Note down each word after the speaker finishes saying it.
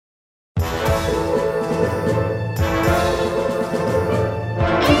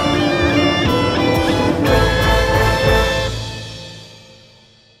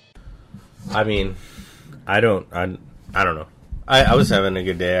I mean, I don't know. I was having a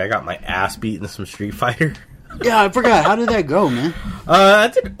good day. I got my ass beat in some Street Fighter. Yeah, I forgot. How did that go, man? I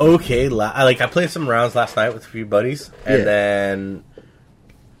did okay. I played some rounds last night with a few buddies, and then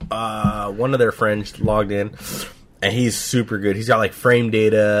one of their friends logged in, and he's super good. He's got like frame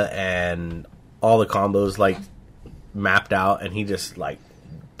data and all the combos like mapped out, and he just like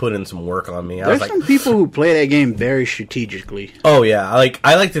put in some work on me. There's some people who play that game very strategically. Oh yeah,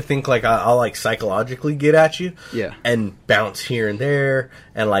 I like to think like I'll like psychologically get at you, and bounce here and there,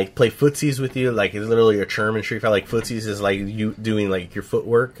 and like play footsies with you. Like it's literally a term in Street Fighter. Like footsies is like you doing like your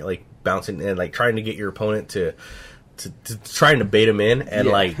footwork, like bouncing and like trying to get your opponent to trying to bait them in, and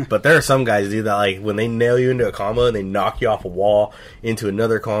like, but there are some guys do that, like when they nail you into a combo and they knock you off a wall into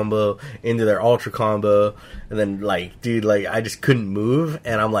another combo into their ultra combo, and then like, dude, like I just couldn't move,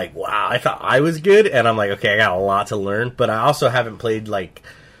 and I'm like, wow, I thought I was good, and I'm like, okay, I got a lot to learn, but I also haven't played like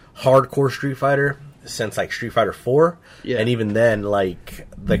hardcore Street Fighter since like Street Fighter 4, and even then, like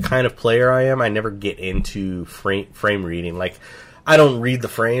the kind of player I am, I never get into frame reading, like. I don't read the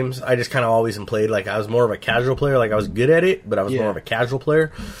frames. I just kind of always played like I was more of a casual player. Like I was good at it, but I was more of a casual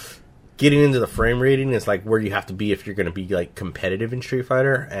player. Getting into the frame rating is like where you have to be if you're going to be like competitive in Street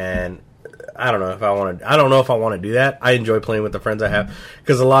Fighter. And I don't know if I want to. I don't know if I want to do that. I enjoy playing with the friends I have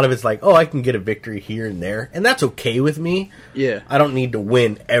because a lot of it's like, oh, I can get a victory here and there, and that's okay with me. Yeah, I don't need to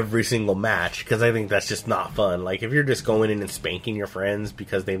win every single match because I think that's just not fun. Like if you're just going in and spanking your friends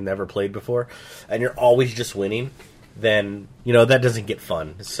because they've never played before, and you're always just winning. Then, you know, that doesn't get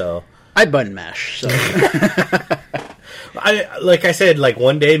fun, so... I button mash, so... like I said, like,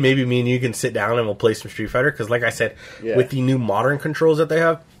 one day, maybe me and you can sit down and we'll play some Street Fighter, because like I said, with the new modern controls that they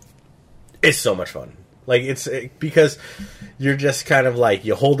have, it's so much fun. Like, because you're just kind of like,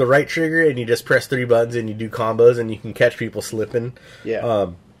 you hold the right trigger, and you just press 3 buttons, and you do combos, and you can catch people slipping.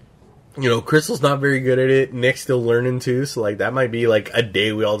 Yeah. You know, Crystal's not very good at it, Nick's still learning, too, so, like, that might be, like, a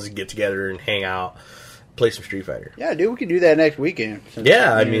day we all just get together and hang out. Play some Street Fighter. Yeah, dude, we can do that next weekend.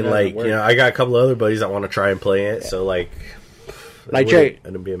 Yeah, I mean, like, you know, I got a couple of other buddies that want to try and play it, so, like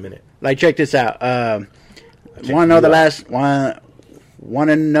it'll be a minute. Like, check this out. Want to know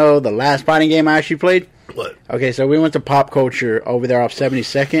the last fighting game I actually played? What? Okay, so we went to Pop Culture over there off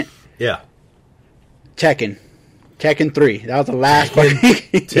 72nd. Yeah. Tekken 3. That was the last fighting game.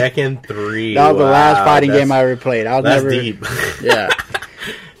 Tekken 3. That was the last fighting game I ever played. That's deep. Yeah.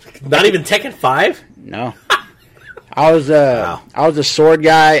 Not even Tekken 5? No. I was a sword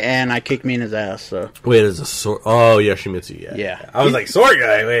guy, and I kicked me in his ass. So wait, is a sword? Oh, Yoshimitsu. Yeah. I was like sword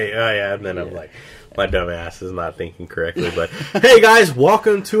guy. Wait, oh yeah, and then I'm like, my dumb ass is not thinking correctly. But hey, guys,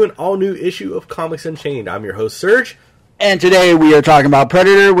 welcome to an all new issue of Comics Unchained. I'm your host, Serg, and today we are talking about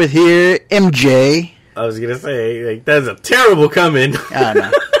Predator with here MJ. I was gonna say like, that's a terrible coming. I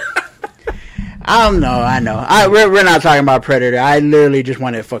know. I know. We're not talking about Predator. I literally just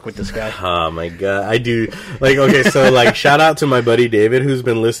wanted to fuck with this guy. Oh my god, I do. Like, okay, so like, shout out to my buddy David, who's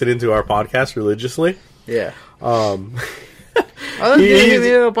been listening to our podcast religiously. Yeah. Hit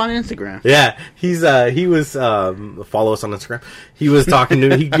me up on Instagram. Yeah, he was follow us on Instagram. He was talking to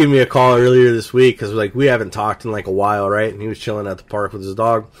me. He gave me a call earlier this week because like we haven't talked in like a while, right? And he was chilling at the park with his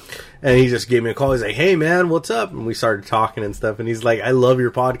dog. And he just gave me a call. He's like, hey, man, what's up? And we started talking and stuff. And he's like, I love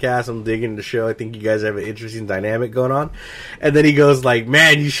your podcast. I'm digging the show. I think you guys have an interesting dynamic going on. And then he goes like,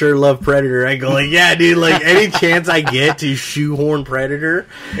 man, you sure love Predator. I go like, yeah, dude, like any chance I get to shoehorn Predator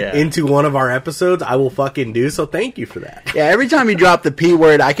into one of our episodes, I will fucking do. So thank you for that. Yeah, every time you drop the P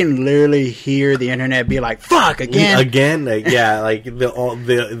word, I can literally hear the internet be like, fuck, again. Again? Like, yeah, like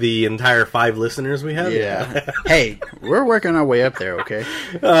the entire 5 listeners we have. Yeah. Hey, we're working our way up there, okay?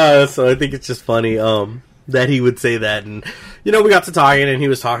 So I think it's just funny that he would say that, and you know, we got to talking, and he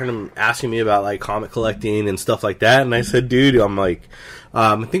was asking me about like comic collecting and stuff like that, and I said, dude, I'm like,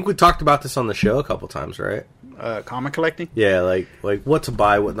 I think we talked about this on the show a couple times, right? Comic collecting? Yeah, like what to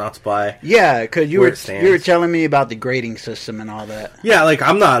buy, what not to buy. Yeah, because you were telling me about the grading system and all that. Yeah, like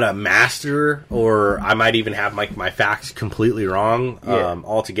I'm not a master, or I might even have my facts completely wrong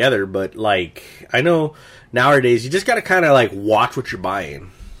altogether, but like I know nowadays you just got to kind of like watch what you're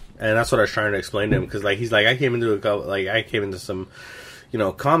buying. And that's what I was trying to explain to him, because like he's like, I came into some, you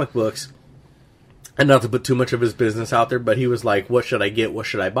know, comic books, and not to put too much of his business out there, but he was like, what should I get? What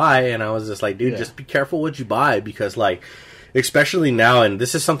should I buy? And I was just like, dude, just be careful what you buy, because like, especially now, and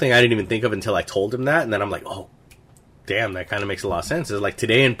this is something I didn't even think of until I told him that, and then I'm like, oh, damn, that kind of makes a lot of sense. Is like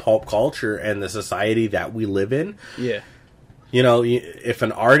today in pulp culture and the society that we live in, you know, if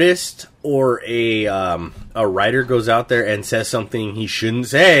an artist or a writer goes out there and says something he shouldn't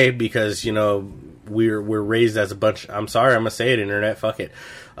say because, you know, we're raised as a bunch. I'm sorry, I'm gonna say it, internet. Fuck it.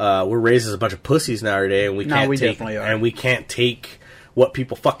 We're raised as a bunch of pussies nowadays, and we can't take what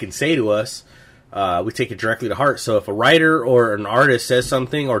people fucking say to us. We take it directly to heart. So if a writer or an artist says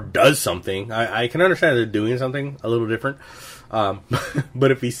something or does something, I can understand they're doing something a little different.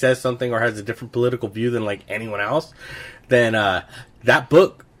 But if he says something or has a different political view than like anyone else, then that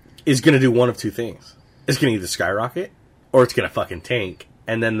book is going to do one of two things. It's going to either skyrocket or it's going to fucking tank.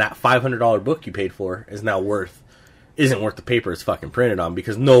 And then that $500 book you paid for isn't worth the paper it's fucking printed on,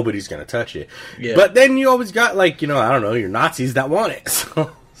 because nobody's going to touch it. Yeah. But then you always got, like, I don't know, your Nazis that want it.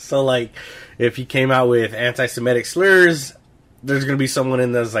 So like, if he came out with anti-Semitic slurs, there's going to be someone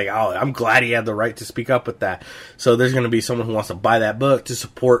in that's like, oh, I'm glad he had the right to speak up with that. So there's going to be someone who wants to buy that book to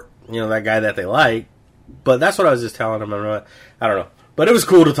support, that guy that they like. But that's what I was just telling him. I don't know. But it was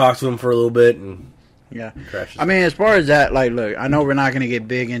cool to talk to him for a little bit. And yeah. I mean, as far as that, like, look, I know we're not going to get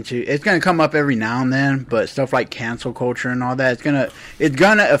big into, it's going to come up every now and then, but stuff like cancel culture and all that, it's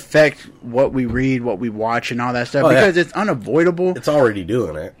going to affect what we read, what we watch, and all that stuff, because it's unavoidable. It's already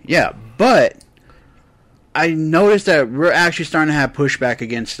doing it. Yeah, but I noticed that we're actually starting to have pushback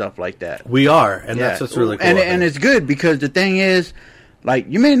against stuff like that. We are, and that's what's really cool. And it's good, because the thing is, like,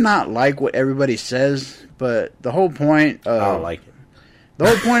 you may not like what everybody says, but the whole point of... I don't like it. The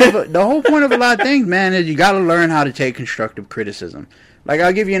whole point of a lot of things, man, is you got to learn how to take constructive criticism. Like,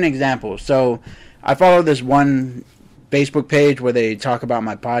 I'll give you an example. So, I follow this one Facebook page where they talk about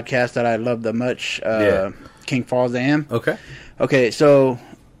my podcast that I love the much, King Falls AM. Okay, so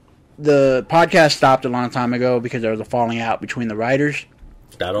the podcast stopped a long time ago because there was a falling out between the writers.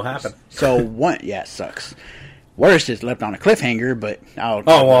 That'll happen. So, it sucks. Worse, it's left on a cliffhanger, but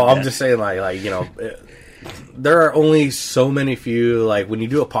I'm just saying, there are only so many few, like, when you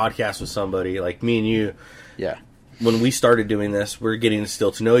do a podcast with somebody, like me and you, when we started doing this, we're getting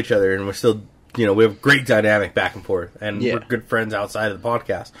still to know each other, and we're still, we have great dynamic back and forth, and we're good friends outside of the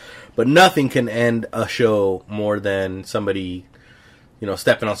podcast, but nothing can end a show more than somebody,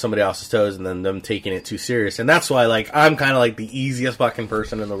 stepping on somebody else's toes and then them taking it too serious, and that's why, like, I'm kind of like the easiest fucking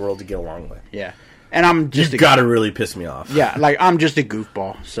person in the world to get along with. Yeah. And I'm just... You gotta really piss me off. Yeah, like, I'm just a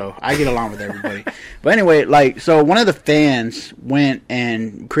goofball, so I get along with everybody. But anyway, like, so one of the fans went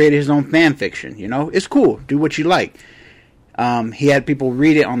and created his own fan fiction, It's cool. Do what you like. He had people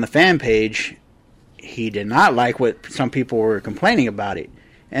read it on the fan page. He did not like what some people were complaining about it.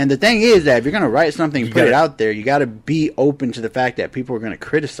 And the thing is that if you're going to write something and put it out there, you got to be open to the fact that people are going to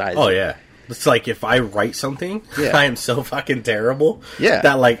criticize it. Oh, yeah. It's like, if I write something, I am so fucking terrible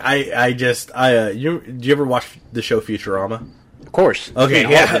that, like, do you ever watch the show Futurama? Of course. Okay,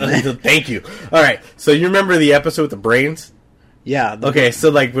 thank you. All right, so you remember the episode with the brains? Yeah. Okay, so,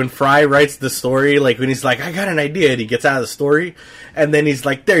 like, when Fry writes the story, like, when he's like, I got an idea, and he gets out of the story, and then he's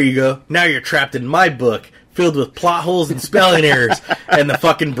like, there you go, now you're trapped in my book, filled with plot holes and spelling errors, and the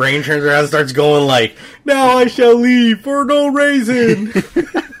fucking brain turns around and starts going like, now I shall leave for no reason.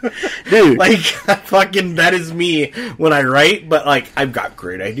 Dude. Like, fucking, that is me when I write, but, like, I've got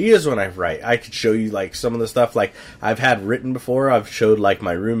great ideas when I write. I could show you, like, some of the stuff, like, I've had written before. I've showed, like,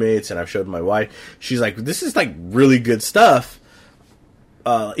 my roommates, and I've showed my wife. She's like, this is, like, really good stuff.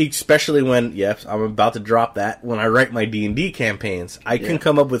 Especially when, I'm about to drop that, when I write my D&D campaigns, I can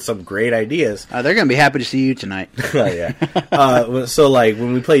come up with some great ideas. They're going to be happy to see you tonight. So, like,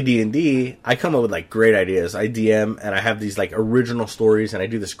 when we play D&D, I come up with, like, great ideas. I DM, and I have these, like, original stories, and I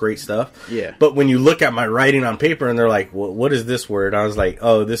do this great stuff. Yeah. But when you look at my writing on paper, and they're like, well, what is this word? I was like,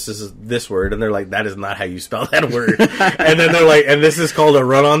 oh, this is this word. And they're like, that is not how you spell that word. And then they're like, and this is called a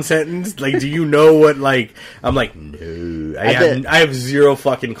run-on sentence? Like, do you know what, like... I'm like, no. I have zero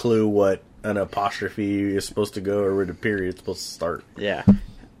fucking clue what an apostrophe is supposed to go or where the period is supposed to start. Yeah.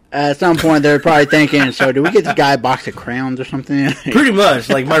 At some point, they're probably thinking, so do we get this guy a box of crayons or something? Pretty much.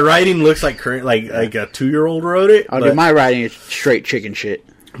 Like, my writing looks like a 2-year-old wrote it. Dude, my writing is straight chicken shit.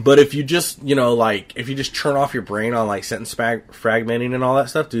 But if you just, if you just turn off your brain on, like, sentence fragmenting and all that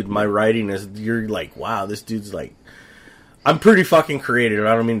stuff, dude, my writing is, you're like, wow, this dude's, like, I'm pretty fucking creative.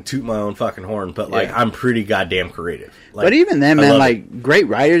 I don't mean to toot my own fucking horn, but, like, I'm pretty goddamn creative. Like, but even then, man, like, great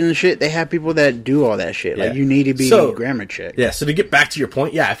writers and shit, they have people that do all that shit. Like, you need to be grammar checked. Yeah, so to get back to your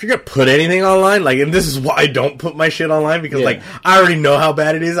point, if you're going to put anything online, like, and this is why I don't put my shit online, because, like, I already know how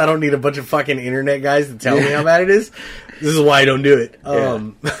bad it is. I don't need a bunch of fucking internet guys to tell me how bad it is. This is why I don't do it.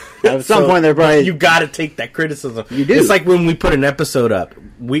 At some point, they're probably... You got to take that criticism. You do. It's like when we put an episode up.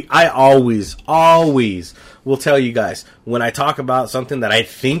 I always will tell you guys when I talk about something that I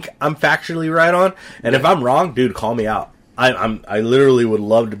think I'm factually right on, and if I'm wrong, dude, call me out. I literally would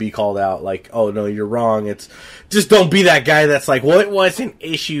love to be called out, like, oh no, you're wrong. It's just don't be that guy that's like, well, it wasn't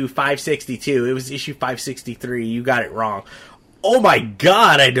issue 562, it was issue 563. You got it wrong. Oh my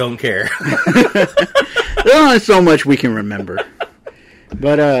God, I don't care. There's only so much we can remember.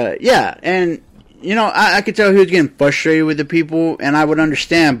 But yeah, and you know, I could tell he was getting frustrated with the people, and I would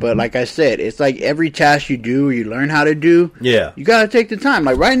understand. But like I said, it's like every task you do, you learn how to do. Yeah, you got to take the time.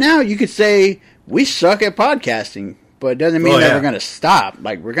 Like right now, you could say we suck at podcasting. But it doesn't mean that we're going to stop.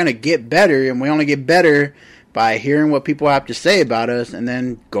 Like, we're going to get better, and we only get better by hearing what people have to say about us, and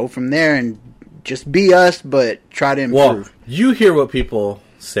then go from there and just be us, but try to improve. Well, you hear what people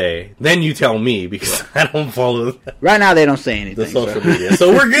say, then you tell me, because I don't follow right now, they don't say anything. The social media.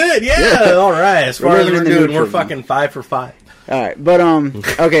 So we're good. Yeah, all right. As far as we're doing, we're fucking 5 for 5. All right. But,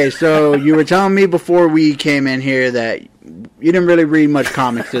 okay, so you were telling me before we came in here that you didn't really read much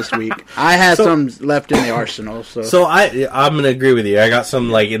comics this week. I had some left in the arsenal. So I'm going to agree with you. I got some,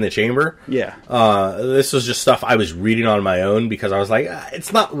 like, in the chamber. Yeah. This was just stuff I was reading on my own because I was like,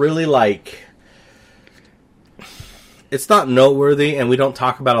 it's not really, like... It's not noteworthy, and we don't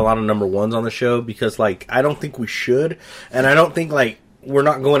talk about a lot of number ones on the show because, like, I don't think we should. And I don't think, like, we're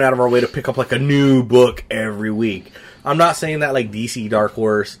not going out of our way to pick up, like, a new book every week. I'm not saying that, like, DC, Dark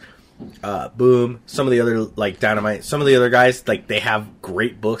Horse... Boom, some of the other, like, Dynamite, some of the other guys, like, they have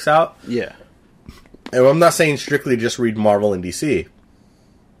great books out. Yeah. And I'm not saying strictly just read Marvel and DC,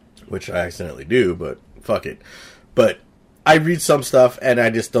 which I accidentally do, but fuck it. But I read some stuff, and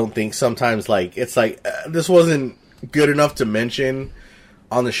I just don't think sometimes, like, it's like, this wasn't good enough to mention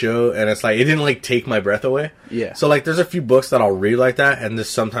on the show, and it's like, it didn't, like, take my breath away. Yeah. So, like, there's a few books that I'll read like that, and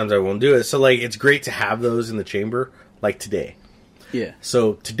just sometimes I won't do it. So, like, it's great to have those in the chamber, like today. Yeah.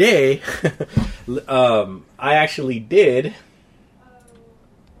 So today, I actually did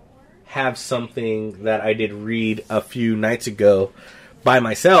have something that I did read a few nights ago by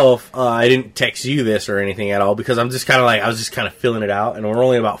myself. I didn't text you this or anything at all because I'm just kind of like, I was just kind of filling it out, and we're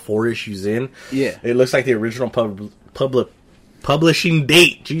only about 4 issues in. Yeah. It looks like the original publishing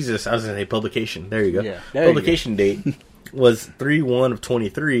date. Jesus, I was going to say publication. There you go. Yeah, publication date was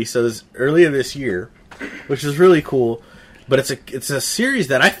 3/1/23, so it was earlier this year, which is really cool. But it's a series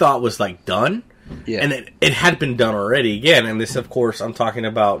that I thought was, like, done. Yeah. And it had been done already again. And this, of course, I'm talking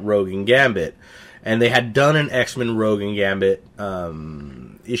about Rogue and Gambit. And they had done an X-Men Rogue and Gambit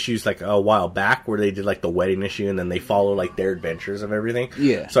issues, like, a while back where they did, like, the wedding issue. And then they follow, like, their adventures of everything.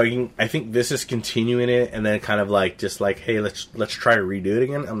 Yeah. So I think this is continuing it. And then kind of, like, just like, hey, let's try to redo it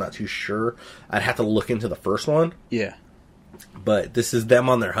again. I'm not too sure. I'd have to look into the first one. Yeah. But this is them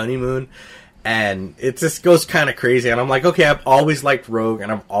on their honeymoon. And it just goes kind of crazy. And I'm like, okay, I've always liked Rogue,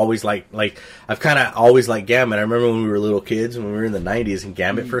 and I've always liked, I've kind of always liked Gambit. I remember when we were little kids, when we were in the 90s and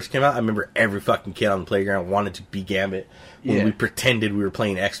Gambit first came out, I remember every fucking kid on the playground wanted to be Gambit when we pretended we were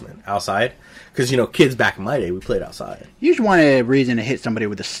playing X-Men outside. Because, you know, kids back in my day, we played outside. You just wanted a reason to hit somebody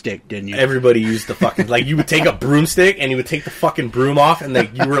with a stick, didn't you? Everybody used the fucking, like, you would take a broomstick, and you would take the fucking broom off, and,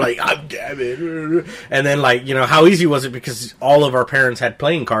 like, you were like, I'm Gambit. And then, like, you know, how easy was it? Because all of our parents had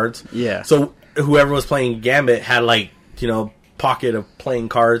playing cards. Yeah. So whoever was playing Gambit had, like, you know, pocket of playing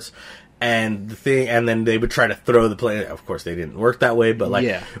cards, and then they would try to throw the play. Of course, they didn't work that way, but,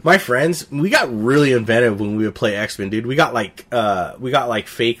 like, my friends, we got really inventive when we would play X-Men, dude. We got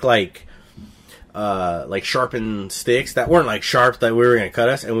fake, like sharpened sticks that weren't, like, sharp that we were going to cut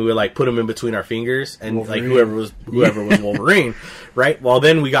us, and we would, like, put them in between our fingers, and Wolverine. Like whoever was Wolverine, right? Well,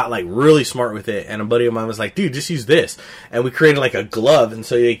 then we got, like, really smart with it, and a buddy of mine was like, dude, just use this, and we created, like, a glove, and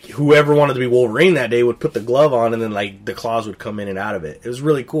so, like, whoever wanted to be Wolverine that day would put the glove on, and then, like, the claws would come in and out of it. It was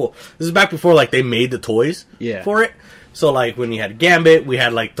really cool. This is back before, like, they made the toys for it. So, like, when you had Gambit, we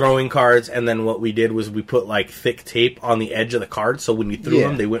had, like, throwing cards, and then what we did was we put, like, thick tape on the edge of the cards, so when you threw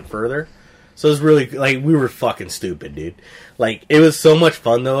them, they went further. So it was really, like, we were fucking stupid, dude. Like, it was so much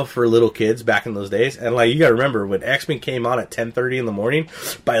fun, though, for little kids back in those days. And, like, you gotta remember, when X-Men came on at 10:30 in the morning,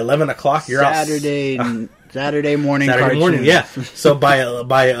 by 11 o'clock, you're Saturday morning. Saturday morning, yeah. So by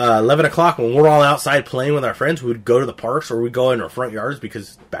 11 o'clock, when we're all outside playing with our friends, we would go to the parks or we'd go in our front yards,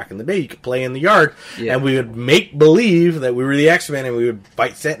 because back in the day, you could play in the yard. Yeah. And we would make believe that we were the X-Men, and we would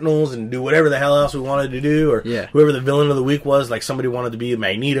fight Sentinels and do whatever the hell else we wanted to do. Or whoever the villain of the week was, like, somebody wanted to be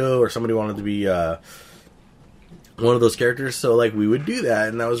Magneto, or somebody wanted to be one of those characters. So, like, we would do that,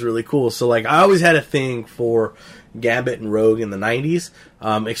 and that was really cool. So, like, I always had a thing for Gambit and Rogue in the 90s,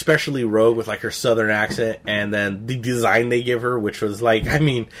 especially Rogue with, like, her southern accent, and then the design they give her, which was, like, I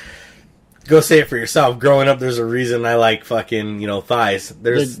mean, go say it for yourself. Growing up, there's a reason I like fucking, thighs.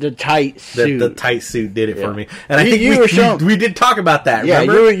 There's the tight suit. The tight suit did it for me. And I think we did talk about that,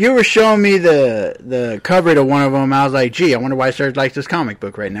 remember? You were showing me the cover to one of them. I was like, gee, I wonder why Serge likes this comic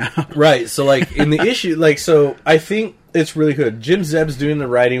book right now. Right. So, like, in the issue, so I think it's really good. Jim Zebb's doing the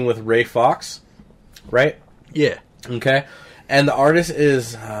writing with Ray Fox, right? Yeah. Okay. And the artist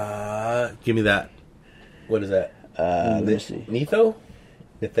is, give me that. What is that? Let me see. Nitheo?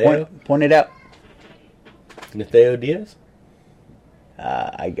 Point it out. Nitheo Diaz?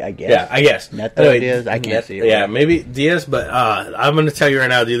 I guess. Yeah, I guess. Nitheo Diaz? I can't see it. Yeah, maybe Diaz, but I'm going to tell you right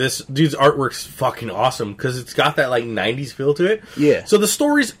now, dude, this dude's artwork's fucking awesome because it's got that, like, 90s feel to it. Yeah. So the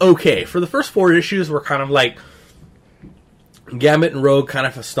story's okay. For the first 4 issues, we're kind of like, Gambit and Rogue kind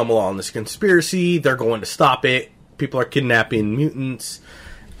of stumble on this conspiracy. They're going to stop it. People are kidnapping mutants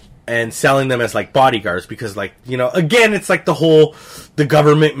and selling them as, like, bodyguards because, like, again, it's like the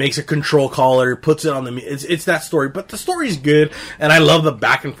government makes a control collar, puts it on the... It's that story. But the story's good, and I love the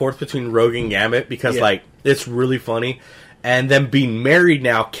back and forth between Rogue and Gambit because, like, it's really funny. And them being married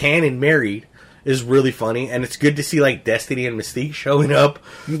now, canon married, is really funny. And it's good to see, like, Destiny and Mystique showing up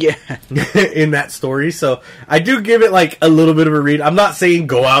in that story. So I do give it, like, a little bit of a read. I'm not saying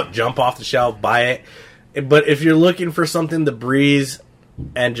go out, jump off the shelf, buy it. But if you're looking for something to breeze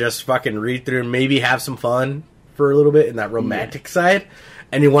and just fucking read through and maybe have some fun for a little bit in that romantic side,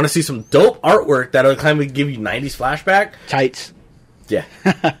 and you want to see some dope artwork that'll kind of give you 90s flashback. Tights. Yeah.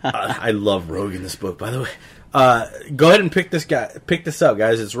 I love Rogue in this book, by the way. Go ahead and pick this up,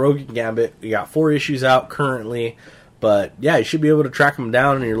 guys. It's Rogue and Gambit. You got 4 issues out currently. But, yeah, you should be able to track them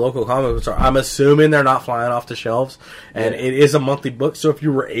down in your local comic book store. I'm assuming they're not flying off the shelves. And it is a monthly book, so if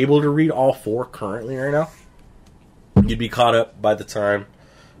you were able to read all 4 currently right now, you'd be caught up by the time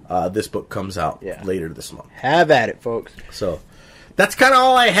this book comes out later this month. Have at it, folks. So, that's kind of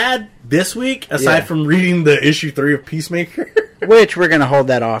all I had this week, aside from reading the issue 3 of Peacemaker. Which we're going to hold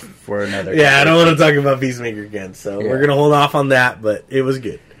that off for another Yeah, I don't want to talk about Peacemaker again, so we're going to hold off on that, but it was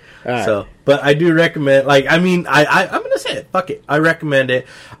good. Right. So, but I do recommend, I'm going to say it. Fuck it. I recommend it.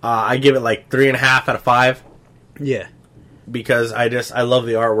 I give it like 3.5 out of 5. Yeah. Because I love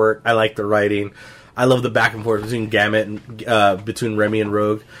the artwork. I like the writing. I love the back and forth between Gambit and between Remy and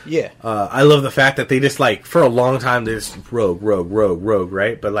Rogue. Yeah. I love the fact that they just, like, for a long time, they just Rogue,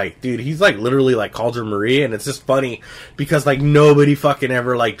 right? But, like, dude, he's, like, literally, like, calls her Marie, and it's just funny because, like, nobody fucking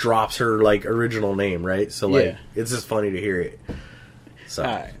ever, like, drops her, like, original name, right? So, like, it's just funny to hear it. So.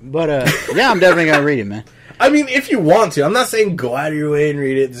 All right. But, I'm definitely going to read it, man. I mean, if you want to. I'm not saying go out of your way and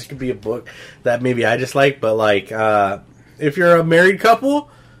read it. This could be a book that maybe I just like, but, like, if you're a married couple...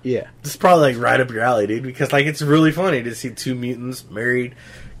 Yeah. This is probably, like, right up your alley, dude, because, like, it's really funny to see 2 mutants married,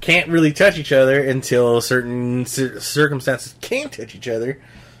 can't really touch each other until certain circumstances can touch each other.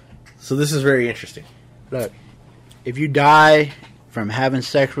 So this is very interesting. Look, if you die from having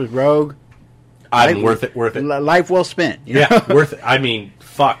sex with Rogue... worth it. Life well spent. You know? Yeah, worth it. I mean,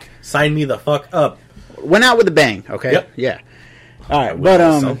 fuck. Sign me the fuck up. Went out with a bang, okay? Yep. Yeah. All right,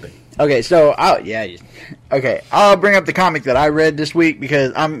 but, something. Okay, so I'll bring up the comic that I read this week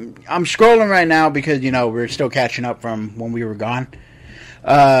because I'm scrolling right now because we're still catching up from when we were gone.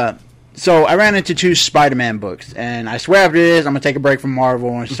 So I ran into 2 Spider-Man books, and I swear after this I'm gonna take a break from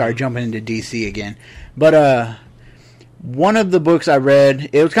Marvel and start jumping into DC again. But one of the books I read,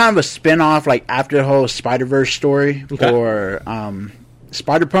 it was kind of a spin-off, like after the whole Spider-Verse story for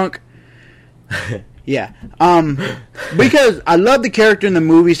Spider-Punk. Yeah. Because I love the character in the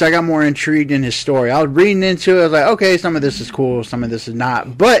movie, so I got more intrigued in his story. I was reading into it, I was like, okay, some of this is cool, some of this is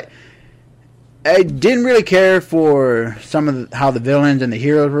not. But I didn't really care for some of how the villains and the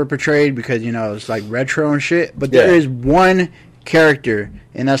heroes were portrayed because, it's like retro and shit. But there is one character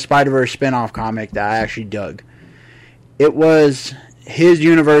in that Spider-Verse spinoff comic that I actually dug. It was his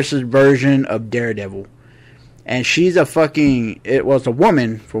universe's version of Daredevil. And she's it was a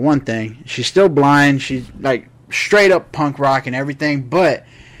woman, for one thing. She's still blind. She's, like, straight up punk rock and everything. But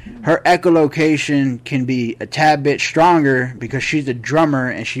her echolocation can be a tad bit stronger because she's a drummer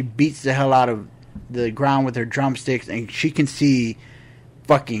and she beats the hell out of the ground with her drumsticks. And she can see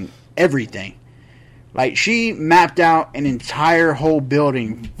fucking everything. Like, she mapped out an entire whole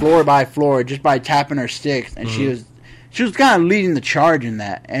building, floor by floor, just by tapping her sticks. And she was kind of leading the charge in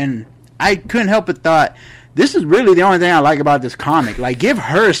that. And I couldn't help but thought... This is really the only thing I like about this comic. Like, give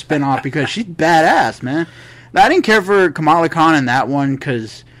her a spinoff because she's badass, man. Now, I didn't care for Kamala Khan in that one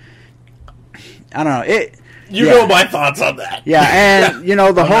because, I don't know. You know my thoughts on that. Yeah, and,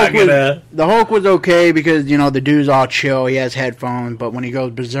 the Hulk was okay because, the dude's all chill. He has headphones. But when he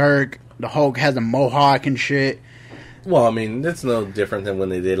goes berserk, the Hulk has a mohawk and shit. Well, I mean, it's no different than when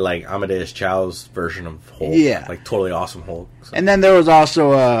they did, like, Amadeus Cho's version of Hulk. Yeah. Like, totally awesome Hulk. So. And then there was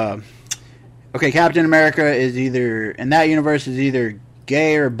also, Captain America is either, in that universe, is either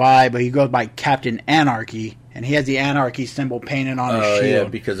gay or bi, but he goes by Captain Anarchy, and he has the Anarchy symbol painted on his shield. Yeah,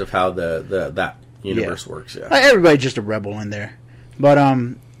 because of how that universe works, yeah. Like, everybody's just a rebel in there. But,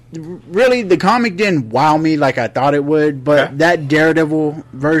 really, the comic didn't wow me like I thought it would, but that Daredevil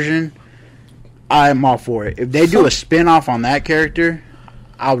version, I'm all for it. If they do a spin-off on that character,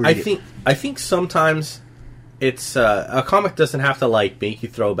 I'll read it. I think sometimes it's a comic doesn't have to like make you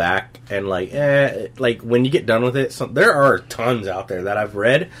throw back and like when you get done with it. There are tons out there that I've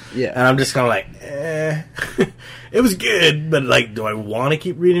read, and I'm just kind of like, it was good, but like, do I want to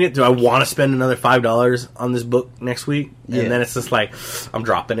keep reading it? Do I want to spend another $5 on this book next week? And then it's just like, I'm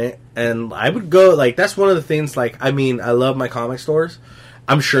dropping it. And I would go like, that's one of the things. Like, I mean, I love my comic stores.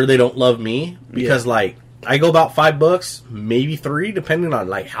 I'm sure they don't love me because like I go about 5 books, maybe 3, depending on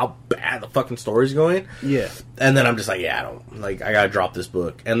like how bad the fucking story's going. Yeah. And then I'm just like, I gotta drop this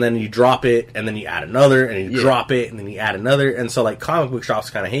book. And then you drop it, and then you add another, and you drop it, and then you add another. And so like comic book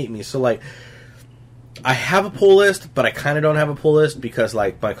shops kind of hate me. So like, I have a pull list, but I kind of don't have a pull list because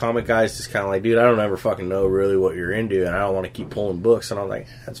like my comic guys just kind of like, dude, I don't ever fucking know really what you're into, and I don't want to keep pulling books. And I'm like,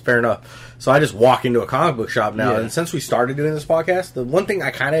 that's fair enough. So I just walk into a comic book shop now. And since we started doing this podcast, the one thing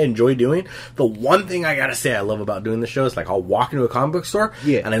I kind of enjoy doing, the one thing I gotta say I love about doing the show is like, I'll walk into a comic book store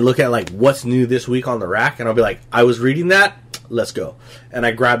and I look at like what's new this week on the rack, and I'll be like, I was reading that, let's go. And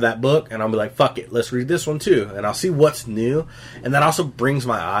I grab that book and I'll be like, fuck it, let's read this one too. And I'll see what's new. And that also brings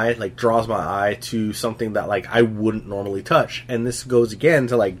my eye, like draws my eye to something that like I wouldn't normally touch. And this goes again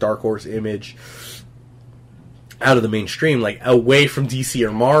to like Dark Horse Image, out of the mainstream, like away from DC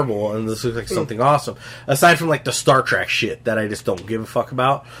or Marvel, and this looks like something awesome. Aside from like the Star Trek shit that I just don't give a fuck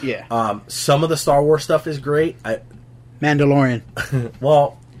about. Yeah. Some of the Star Wars stuff is great. Mandalorian.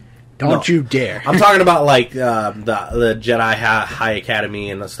 Well, don't you dare. I'm talking about like the Jedi High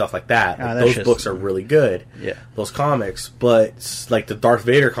Academy and stuff like that. Those books are really good. Yeah. Those comics, but like the Darth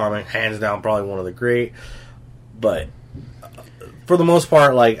Vader comic, hands down, probably one of the great. But for the most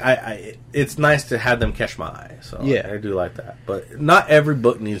part, like it's nice to have them catch my eye. So I do like that. But not every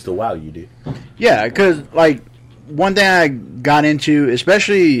book needs to wow you, dude. Yeah, because like one thing I got into,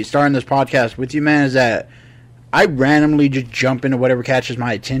 especially starting this podcast with you, man, is that I randomly just jump into whatever catches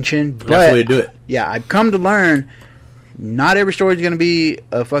my attention. But, that's the way to do it. Yeah, I've come to learn not every story is going to be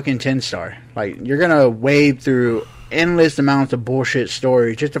a fucking 10-star. Like, you're going to wade through endless amounts of bullshit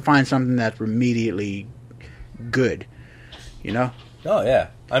stories just to find something that's immediately good. You know? Oh, yeah.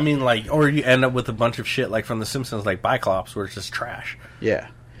 I mean, like, or you end up with a bunch of shit like from The Simpsons, like Biclops, where it's just trash. Yeah.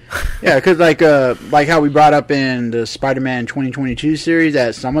 Yeah, because like how we brought up in the Spider-Man 2022 series,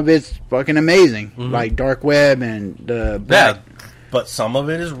 that some of it's fucking amazing, like Dark Web and the but some of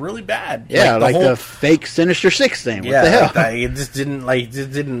it is really bad. Yeah, like the fake Sinister Six thing. What the hell? It just didn't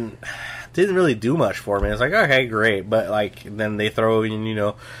really do much for me. It's like, okay, great, but like then they throw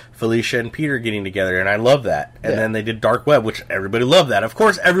in Felicia and Peter getting together, and I love that. And then they did Dark Web, which everybody loved that. Of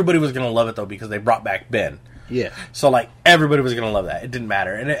course, everybody was going to love it though because they brought back Ben. Yeah. So, like, everybody was going to love that. It didn't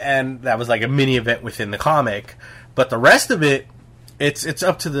matter. And that was, like, a mini event within the comic. But the rest of it, it's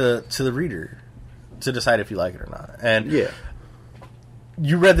up to the reader to decide if you like it or not. And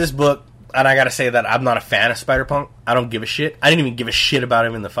you read this book, and I got to say that I'm not a fan of Spider-Punk. I don't give a shit. I didn't even give a shit about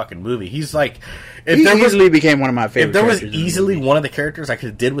him in the fucking movie. He's, like... He easily became one of my favorite characters. If there was easily one of the characters I could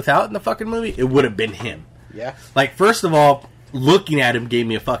have did without in the fucking movie, it would have been him. Yeah. Like, first of all, looking at him gave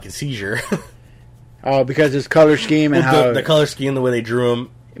me a fucking seizure. Oh, because his color scheme and how... The color scheme, the way they drew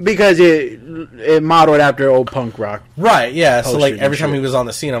him. Because it modeled after old punk rock. Right, yeah. So, like, every time he was on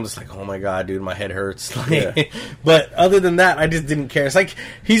the scene, I'm just like, oh my god, dude, my head hurts. Like, but other than that, I just didn't care. It's like,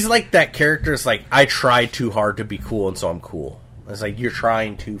 he's like that character. It's like, I tried too hard to be cool, and so I'm cool. It's like, you're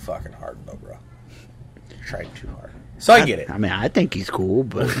trying too fucking hard, though, bro. You're trying too hard. So I get it. I mean, I think he's cool,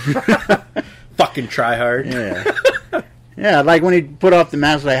 but... Fucking try hard. Yeah. Yeah, like when he put off the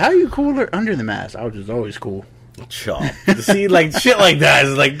mask, like, how are you cooler under the mask? I was just always cool. Chop. See, like, shit like that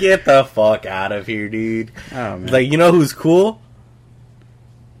is like, get the fuck out of here, dude. Oh, man. Like, you know who's cool?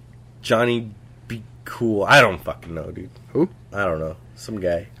 Johnny Be Cool. I don't fucking know, dude. Who? I don't know. Some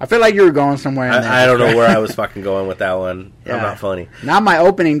guy. I feel like you were going somewhere in there. I don't know where I was fucking going with that one. Yeah. I'm not funny. Now my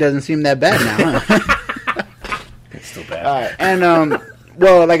opening doesn't seem that bad now, huh? It's still bad. All right. And,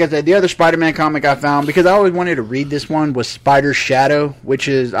 well, like I said, the other Spider-Man comic I found, because I always wanted to read this one, was Spider's Shadow, which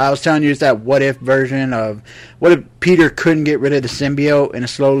is, I was telling you, it's that what-if version of, what if Peter couldn't get rid of the symbiote and it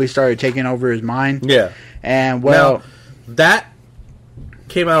slowly started taking over his mind? Yeah. And, well... Now, that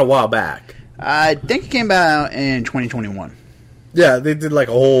came out a while back. I think it came out in 2021. Yeah, they did like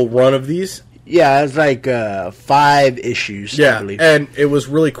a whole run of these. Yeah, it's like 5 issues. Yeah, I believe. and it was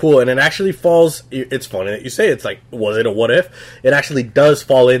really cool. And it actually falls. It's funny that you say it's like, was it a what if? It actually does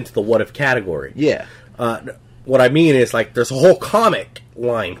fall into the what if category. Yeah. What I mean is like, there's a whole comic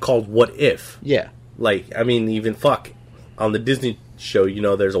line called What If. Yeah. Like, I mean, even on the Disney show,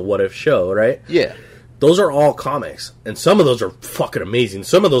 there's a what if show, right? Yeah. Those are all comics, and some of those are fucking amazing.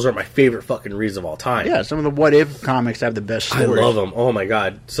 Some of those are my favorite fucking reads of all time. Yeah, some of the What If comics have the best stories. I love them. Oh my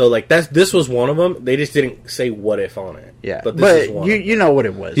god! So like this was one of them. They just didn't say what if on it. Yeah, but this is one. You know what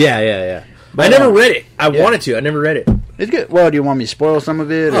it was. Yeah. But I never read it. I wanted to. I never read it. It's good. Well, do you want me to spoil some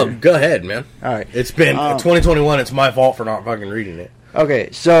of it? Oh, go ahead, man. All right. It's been 2021. It's my fault for not fucking reading it. Okay,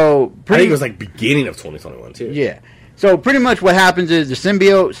 so I think it was like beginning of 2021 too. Yeah. So pretty much what happens is the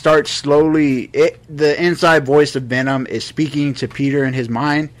symbiote starts slowly. The inside voice of Venom is speaking to Peter in his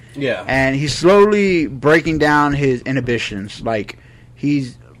mind. Yeah. And he's slowly breaking down his inhibitions. Like,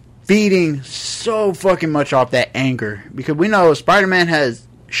 he's feeding so fucking much off that anger. Because we know Spider-Man has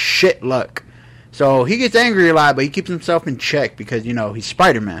shit luck. So he gets angry a lot, but he keeps himself in check because, he's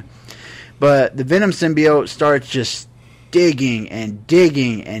Spider-Man. But the Venom symbiote starts just digging and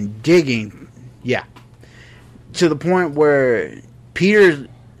digging and digging. Yeah. To the point where Peter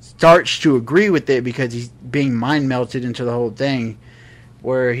starts to agree with it because he's being mind melted into the whole thing.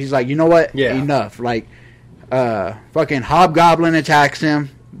 Where he's like, you know what? Yeah. Enough. Like, fucking Hobgoblin attacks him,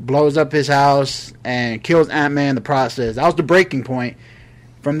 blows up his house, and kills Ant-Man in the process. That was the breaking point.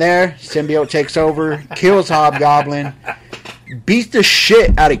 From there, symbiote takes over, kills Hobgoblin, beats the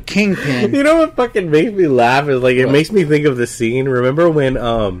shit out of Kingpin. You know what fucking makes me laugh is like, it makes me think of the scene. Remember when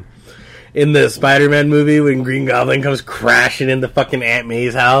in the Spider-Man movie when Green Goblin comes crashing into fucking Aunt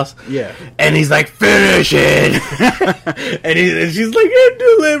May's house? Yeah. And he's like, finish it! and she's like,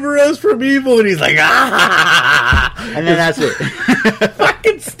 deliver us from evil. And he's like, ah! And then that's it.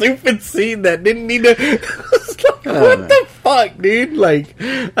 Fucking stupid scene that didn't need to... What the fuck, dude? Like,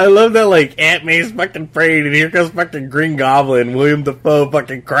 I love that, like, Aunt May's fucking praying, and here comes fucking Green Goblin, William Dafoe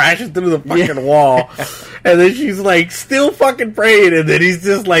fucking crashes through the fucking wall. And then she's, like, still fucking praying, and then he's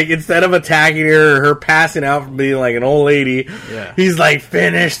just, like, instead of attacking her passing out from being, like, an old lady, he's, like,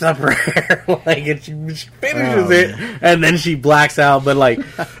 finish the prayer. Like, and she finishes it, and then she blacks out, but, like,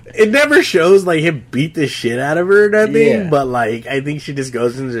 it never shows, like, him beat the shit out of her or nothing, but, like, I think she just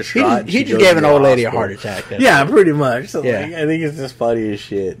goes into the shot. He just gave an old lady a heart attack. Yeah, pretty much. So, like, I think it's just funny as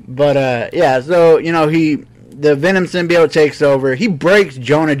shit. But, so, the Venom symbiote takes over. He breaks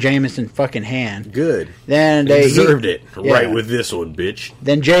Jonah Jameson's fucking hand. Good. Then they deserved it. Right with this one, bitch.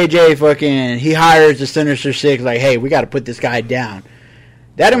 Then JJ he hires the Sinister Six, like, hey, we got to put this guy down.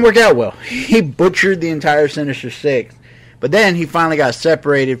 That didn't work out well. He butchered the entire Sinister Six. But then he finally got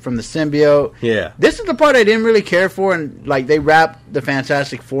separated from the symbiote. Yeah. This is the part I didn't really care for, and like they wrapped the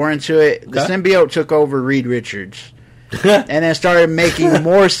Fantastic Four into it. The symbiote took over Reed Richards. And then started making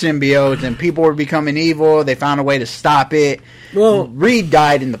more symbiotes, and people were becoming evil. They found a way to stop it. Well, Reed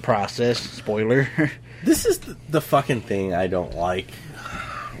died in the process. Spoiler. This is the fucking thing I don't like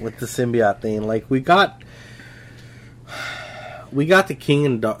with the symbiote thing. Like, we got the King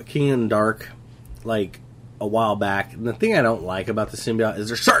and Dark, like, a while back. And the thing I don't like about the symbiote is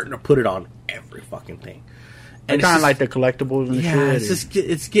they're starting to put it on every fucking thing. And kind of like the collectibles and shit.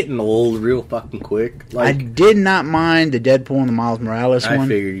 It's getting old real fucking quick. Like, I did not mind the Deadpool and the Miles Morales one. I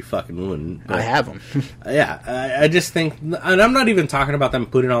figured you fucking wouldn't. I have them. I just think, and I'm not even talking about them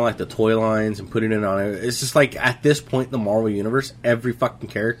putting on like the toy lines and putting it on it. It's just like at this point in the Marvel Universe, every fucking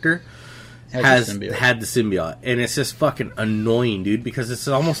character had the symbiote, and it's just fucking annoying, dude, because it's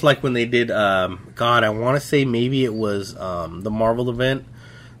almost like when they did I want to say maybe it was the Marvel event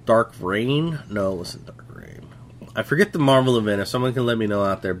Dark Reign. No, it wasn't Dark Reign. I forget the Marvel event, if someone can let me know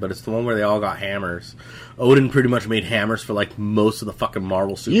out there, but it's the one where they all got hammers. Odin pretty much made hammers for like most of the fucking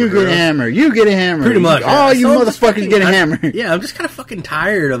Marvel superheroes. You get a hammer. Pretty much. All you motherfuckers get a hammer. Yeah, I'm just kind of fucking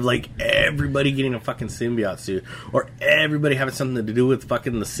tired of like everybody getting a fucking symbiote suit, or everybody having something to do with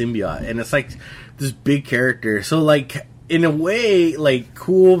fucking the symbiote, and it's like this big character. So like, in a way, like,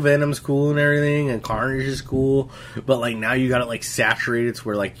 cool, Venom's cool and everything, and Carnage is cool, but like now you got it like saturated to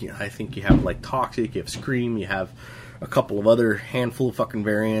where like, I think you have like Toxic, you have Scream, you have a couple of other handful of fucking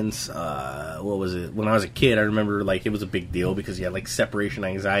variants. What was it? When I was a kid, I remember like it was a big deal because you had like separation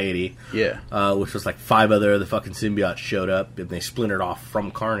anxiety. Yeah. Which was like 5 other fucking symbiotes showed up and they splintered off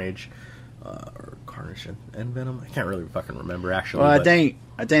from Carnage. Or Carnage and Venom. I can't really fucking remember actually. Well,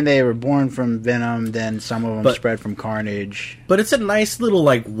 I think they were born from Venom, then some of them spread from Carnage. But it's a nice little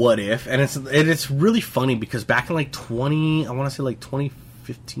like what if, and it's really funny because back in like 2015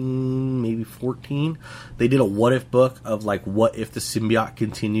 2015, maybe 14. They did a what if book of like what if the symbiote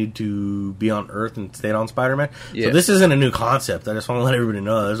continued to be on Earth and stayed on Spider-Man. Yeah. So this isn't a new concept. I just want to let everybody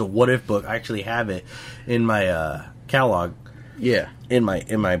know there's a what if book. I actually have it in my catalog. Yeah, in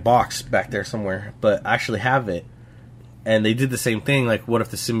my box back there somewhere. But I actually have it. And they did the same thing. Like, what if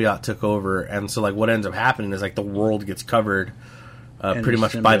the symbiote took over? And so, like, what ends up happening is like the world gets covered pretty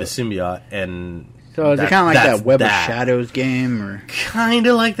much by the symbiote, and. So is it kind of like that Web of Shadows game, or kind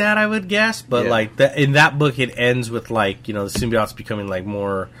of like that, I would guess. But like that, in that book, it ends with like the symbiotes becoming like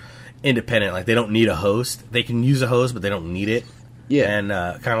more independent. Like they don't need a host; they can use a host, but they don't need it. Yeah, and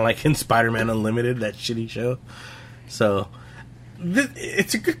kind of like in Spider-Man Unlimited, that shitty show. So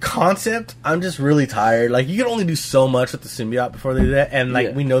it's a good concept. I'm just really tired. Like you can only do so much with the symbiote before they do that, and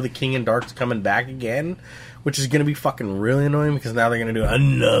like we know the King in Dark's coming back again. Which is going to be fucking really annoying because now they're going to do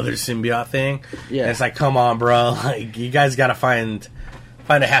another symbiote thing. Yeah. And it's like, come on, bro. Like, you guys got to find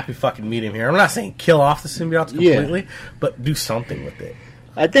a happy fucking medium here. I'm not saying kill off the symbiotes completely, but do something with it.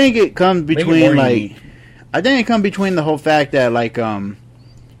 I think it comes between, the whole fact that, like,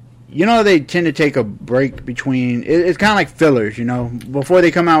 they tend to take a break between... It's kind of like fillers, Before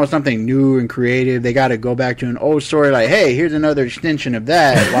they come out with something new and creative, they got to go back to an old story like, hey, here's another extension of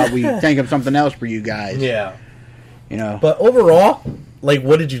that while we think of something else for you guys. Yeah. But overall, like,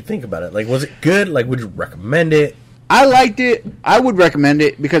 what did you think about it? Like, was it good? Like, would you recommend it? I liked it. I would recommend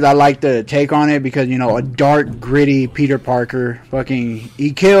it because I like the take on it because, a dark, gritty Peter Parker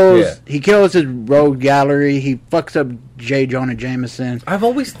he kills his rogue gallery. He fucks up J. Jonah Jameson. I've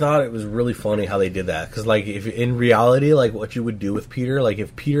always thought it was really funny how they did that because, like, if in reality, like, what you would do with Peter, like,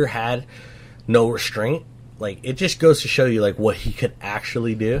 if Peter had no restraint, like, it just goes to show you, like, what he could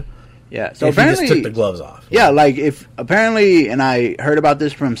actually do. Yeah, so if apparently, he just took the gloves off. Yeah, like if apparently, and I heard about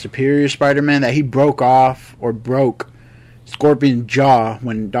this from Superior Spider-Man, that he broke Scorpion's jaw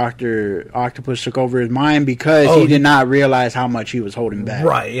when Dr. Octopus took over his mind because he did not realize how much he was holding back.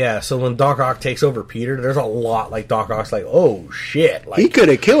 Right, yeah. So when Doc Ock takes over Peter, there's a lot like Doc Ock's like, oh shit. Like, he could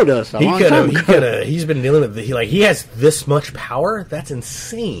have killed us a long time ago. He's been dealing with he has this much power? That's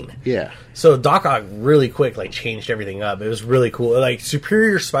insane. Yeah. So Doc Ock really quick changed everything up. It was really cool. Like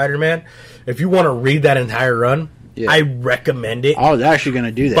Superior Spider-Man, if you want to read that entire run, I recommend it. I was actually going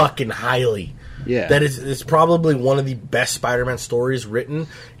to do that. Fucking highly. Yeah. That is probably one of the best Spider-Man stories written.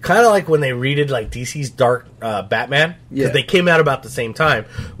 Kind of like when they redid DC's Dark Batman. Because they came out about the same time.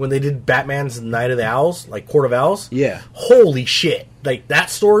 When they did Batman's Night of the Owls, Court of Owls. Yeah. Holy shit.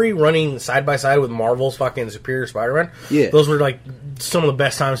 That story running side by side with Marvel's fucking Superior Spider-Man. Yeah. Those were some of the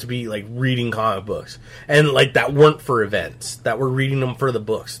best times to be reading comic books. And that weren't for events. That were reading them for the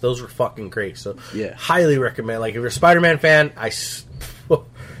books. Those were fucking great. So highly recommend. If you're a Spider-Man fan,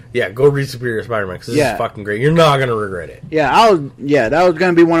 yeah, go read Superior Spider-Man because this is fucking great. You're not gonna regret it. Yeah, that was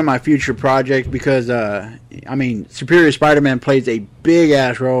gonna be one of my future projects because Superior Spider-Man plays a big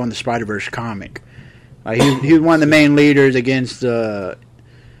ass role in the Spider-Verse comic. He was one of the main leaders against I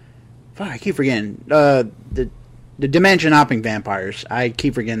keep forgetting the dimension hopping vampires. I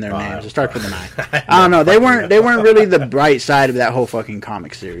keep forgetting their names. It starts with an I. I don't know. They weren't really the bright side of that whole fucking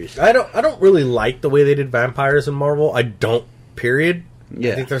comic series. I don't really like the way they did vampires in Marvel. I don't. Period.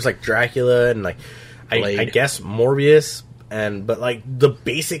 Yeah. I think there's Dracula and I guess Morbius but the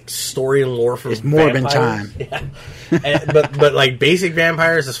basic story and lore for it's Morbin time. Yeah. but basic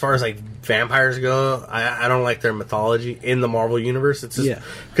vampires as far as vampires go, I don't like their mythology in the Marvel universe. It's just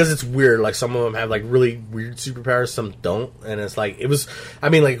because it's weird. Some of them have really weird superpowers, some don't, and it's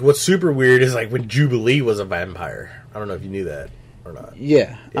what's super weird is when Jubilee was a vampire. I don't know if you knew that or not.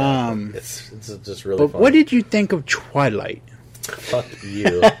 Yeah. It's just really. But funny. What did you think of Twilight? Fuck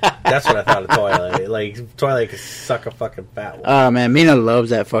you. That's what I thought of Twilight. Twilight could suck a fucking fat one. Oh, man. Mina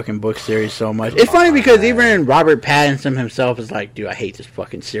loves that fucking book series so much. It's funny because even Robert Pattinson himself is dude, I hate this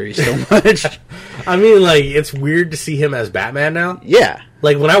fucking series so much. It's weird to see him as Batman now. Yeah.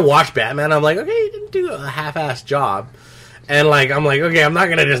 When I watch Batman, I'm okay, he didn't do a half-assed job. And, I'm okay, I'm not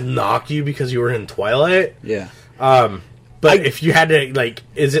going to just knock you because you were in Twilight. Yeah. But if you had to,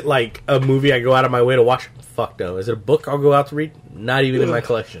 is it a movie I go out of my way to watch? Fuck no. Is it a book I'll go out to read? Not even in my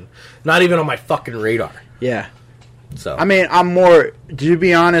collection. Not even on my fucking radar. Yeah. So to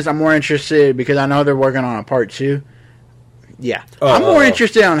be honest, I'm more interested because I know they're working on a part 2. Yeah. I'm more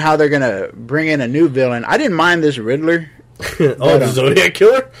interested on how they're going to bring in a new villain. I didn't mind this Riddler. The Zodiac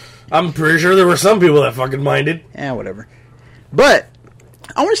Killer? I'm pretty sure there were some people that fucking minded. Yeah, whatever. But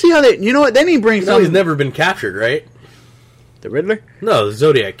I want to see how they... You know what? They need to bring something... He's never been captured, right? The Riddler? No, the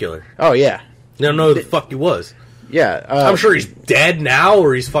Zodiac Killer. Oh, yeah. No, who the fuck he was. Yeah. I'm sure he's dead now,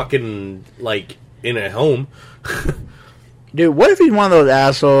 or he's fucking, in a home. Dude, what if he's one of those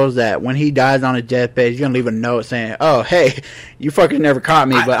assholes that when he dies on his deathbed, he's going to leave a note saying, oh, hey, you fucking never caught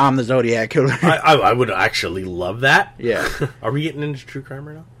me, but I'm the Zodiac Killer. I would actually love that. Yeah. Are we getting into true crime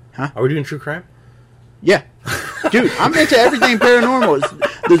right now? Huh? Are we doing true crime? Yeah. Dude, I'm into everything paranormal.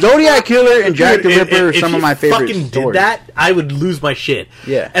 The Zodiac Killer and Jack the Ripper are some of my favorite stories. If you fucking stories. did that, I would lose my shit.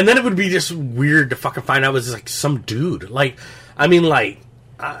 Yeah. And then it would be just weird to fucking find out it was like some dude. Like, I mean, like,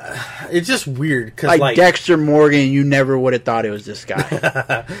 it's just weird. Cause, like Dexter Morgan, you never would have thought it was this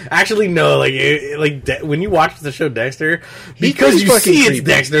guy. Actually, no. When you watch the show Dexter, because you see it's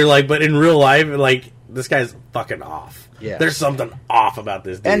Dexter, like, but in real life, like, this guy's fucking off. Yeah. There's something off about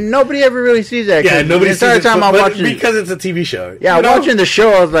this dude. And nobody ever really sees that. Yeah, nobody sees it. Time because it's a TV show. Yeah, watching the show,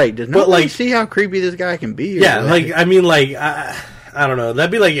 I was like, does nobody see how creepy this guy can be? Yeah, like, I mean, like, I don't know.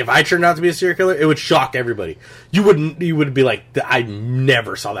 That'd be like if I turned out to be a serial killer, it would shock everybody. You would be like, I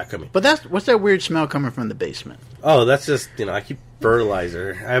never saw that coming. But what's that weird smell coming from the basement? Oh, that's just, I keep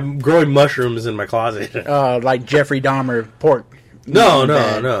fertilizer. I'm growing mushrooms in my closet. Like Jeffrey Dahmer pork. No.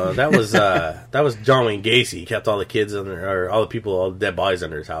 That was John Wayne Gacy. He kept all the kids all the dead bodies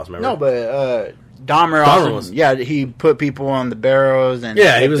under his house. Remember? No, but Dahmer also, he put people on the barrels and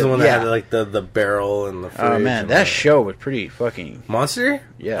he was the one that had like the barrel and the fridge. Oh man, that show was pretty fucking monster.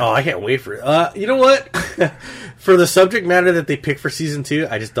 Yeah. Oh, I can't wait for it. You know what? For the subject matter that they picked for season 2,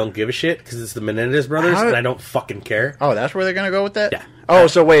 I just don't give a shit because it's the Menendez brothers and I don't fucking care. Oh, that's where they're gonna go with that? Yeah. Oh,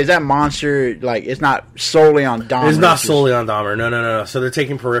 so wait, is that monster, like, it's not solely on Dahmer? It's not solely on Dahmer. No. So they're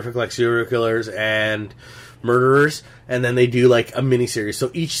taking horrific, like, serial killers and murderers, and then they do, like, a miniseries. So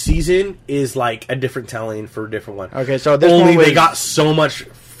each season is, like, a different telling for a different one. Okay, so this they got so much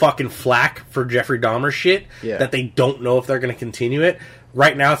fucking flack for Jeffrey Dahmer shit that they don't know if they're going to continue it.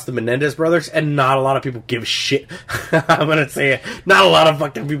 Right now, it's the Menendez brothers, and not a lot of people give a shit. I'm going to say it. Not a lot of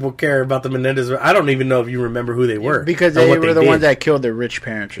fucking people care about the Menendez. I don't even know if you remember who they were. Because they were the ones that killed their rich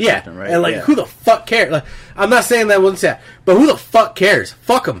parents or something, right? And, like, who the fuck cares? Like, I'm not saying that wasn't sad, but who the fuck cares?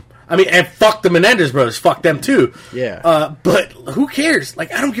 Fuck them. I mean, and fuck the Menendez brothers. Fuck them, too. Yeah. But who cares?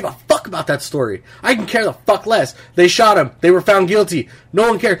 Like, I don't give a fuck about that story. I can care the fuck less. They shot him. They were found guilty. No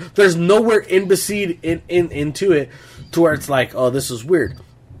one cares. There's nowhere into it to where it's like, oh, this is weird.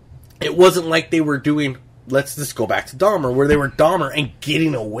 It wasn't like they were doing, let's just go back to Dahmer, where they were Dahmer and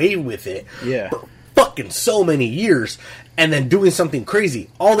getting away with it for fucking so many years and then doing something crazy.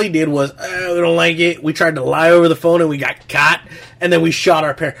 All they did was, we don't like it. We tried to lie over the phone and we got caught and then we shot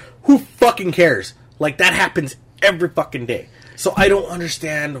our parents. Who fucking cares? Like, that happens every fucking day. So I don't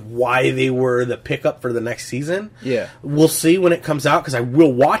understand why they were the pickup for the next season. Yeah. We'll see when it comes out because I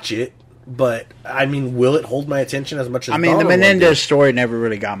will watch it. But, I mean, will it hold my attention as much as the Menendez story never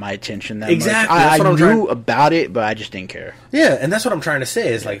really got my attention that much. I knew about it, but I just didn't care. Yeah, and that's what I'm trying to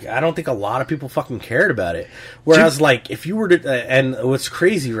say is, like, I don't think a lot of people fucking cared about it. Whereas, like, if you were to... and what's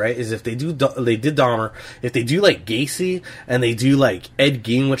crazy, right, is if they did Dahmer, if they do, like, Gacy, and they do, like, Ed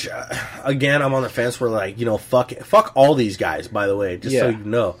Gein, which, again, I'm on the fence where, like, fuck all these guys, by the way, just so you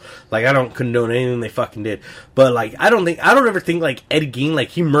know. Like, I don't condone anything they fucking did. But, like, I don't ever think, like, Ed Gein, like,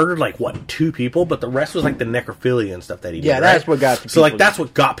 he murdered, like, what, 2 people, but the rest was like the necrophilia and stuff that he did. Yeah, that's what got people. So like that's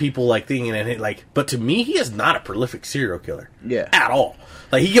what got people like thinking and like. But to me, he is not a prolific serial killer. Yeah, at all.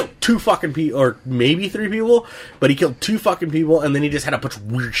 Like he killed 2 fucking people, or maybe 3 people, but he killed 2 fucking people, and then he just had a bunch of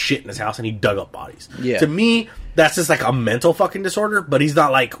weird shit in his house and he dug up bodies. Yeah, to me, that's just like a mental fucking disorder. But he's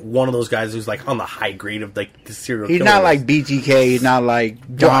not like one of those guys who's like on the high grade of like the serial. He's not like BTK. He's not like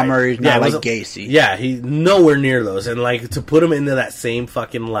Dahmer. He's not like Gacy. Yeah, he's nowhere near those. And like to put him into that same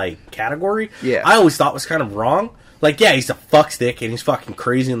fucking like category, I always thought was kind of wrong. Like, yeah, he's a fuckstick and he's fucking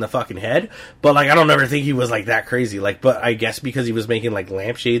crazy in the fucking head, but like I don't ever think he was like that crazy. Like, but I guess because he was making like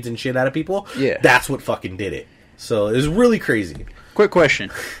lampshades and shit out of people, that's what fucking did it. So it was really crazy. Quick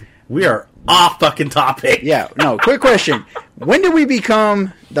question. We are off fucking topic. Yeah, no, quick question. When did we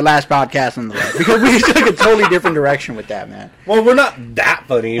become the last podcast on the left? Because we took a totally different direction with that, man. Well, we're not that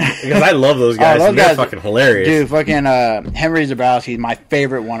funny, because I love those guys, and they're fucking hilarious. Dude, fucking Henry Zabrowski's my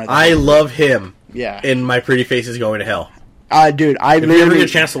favorite one of them. I love him. Yeah. In My Pretty Face Is Going to Hell. Dude, if you ever get a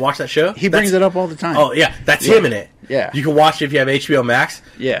chance to watch that show, he brings it up all the time. Oh yeah, that's him in it. Yeah, you can watch it if you have HBO Max.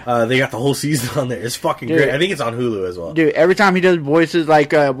 Yeah, they got the whole season on there. It's fucking great. I think it's on Hulu as well. Dude, every time he does voices,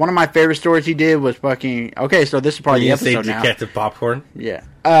 like one of my favorite stories he did was fucking. Okay, so this is part of the episode now. Detective Popcorn. Yeah.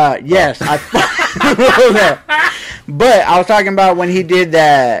 Yes, I love that. But I was talking about when he did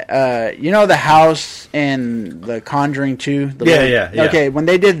that. You know the house in The Conjuring 2. Yeah. Okay, when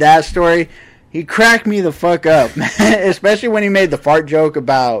they did that story. He cracked me the fuck up, man. Especially when he made the fart joke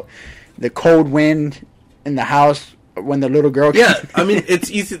about the cold wind in the house when the little girl. Yeah, I mean, it's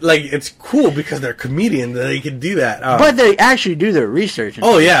easy. Like, it's cool because they're comedians and they can do that. But they actually do their research.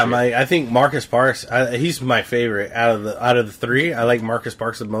 Oh yeah, I think Marcus Parks. He's my favorite out of the three. I like Marcus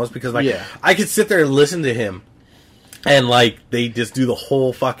Parks the most because I could sit there and listen to him. And, like, they just do the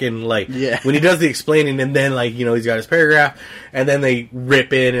whole fucking, like, when he does the explaining, and then, like, you know, he's got his paragraph, and then they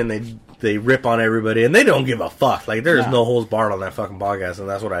rip in, and they rip on everybody, and they don't give a fuck. Like, there's no holds barred on that fucking podcast, and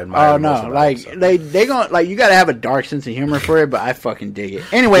that's what I admire most about like, it, so. they gonna, like, you gotta have a dark sense of humor for it, but I fucking dig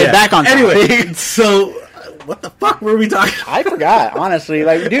it. Anyway, back on topic. Anyway, so... What the fuck were we talking about? I forgot, honestly.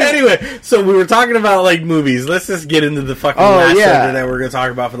 Like, dude. Anyway, so we were talking about, like, movies. Let's just get into the fucking last subject that we're going to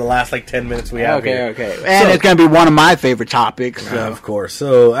talk about for the last, like, 10 minutes we have here. Okay. And it's going to be one of my favorite topics. So. Of course.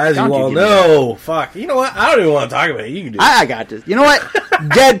 So, as you all know, fuck. You know what? I don't even want to talk about it. You can do it. I got this. You know what?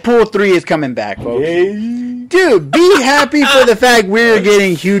 Deadpool 3 is coming back, folks. Yay. Dude, be happy for the fact we're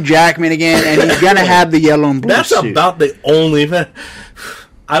getting Hugh Jackman again, and he's going to have the yellow and blue suit. That's about the only thing.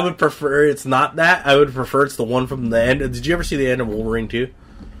 I would prefer it's not that. I would prefer it's the one from the end. Did you ever see the end of Wolverine 2?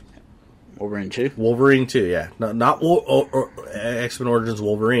 Wolverine 2? Wolverine 2, yeah. Not X-Men Origins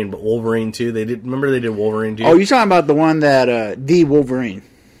Wolverine, but Wolverine 2. They did Wolverine 2? Oh, you're talking about the one that, the Wolverine.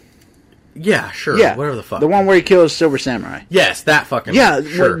 Yeah, sure. Yeah. Whatever the fuck. The one where he kills Silver Samurai. Yes, that fucking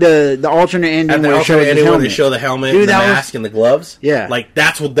sure. The alternate ending where they show the helmet, and the mask, and the gloves. Yeah. Like,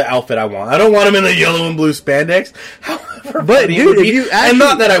 that's what the outfit I want. I don't want him in the yellow and blue spandex. However, but dude, if you actually... And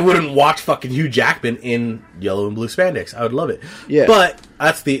not that I wouldn't watch fucking Hugh Jackman in yellow and blue spandex. I would love it. Yeah. But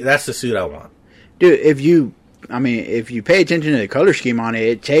that's the suit I want. Dude, if you pay attention to the color scheme on it,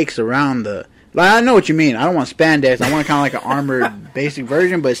 it takes around the... Like, I know what you mean. I don't want spandex. I want kind of like an armored basic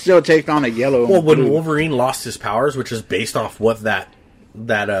version, but it still takes on a yellow. Well, when Wolverine lost his powers, which is based off what that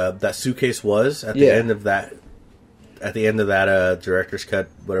suitcase was at the end of that, director's cut,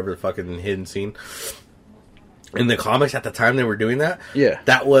 whatever the fucking hidden scene. In the comics at the time they were doing that,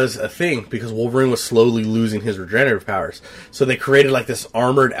 that was a thing because Wolverine was slowly losing his regenerative powers. So they created like this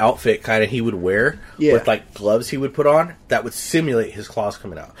armored outfit kind of he would wear with like gloves he would put on that would simulate his claws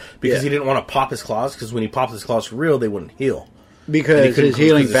coming out. Because he didn't want to pop his claws because when he popped his claws for real, they wouldn't heal. Because his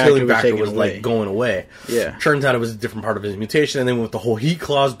healing factor was like going away. Yeah. Turns out it was a different part of his mutation, and then with the whole heat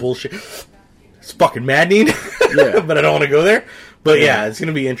claws bullshit, it's fucking maddening. But I don't want to go there. But yeah, it's going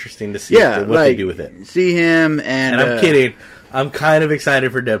to be interesting to see what they do with it. See him and I'm kidding. I'm kind of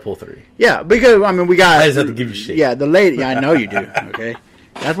excited for Deadpool 3. Yeah, because, I mean, we got... I just have to give you shit. Yeah, the lady... Yeah, I know you do, okay?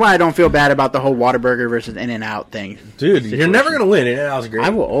 That's why I don't feel bad about the whole Whataburger versus In-N-Out thing. Dude, you're never going to win. In-N-Out's great. I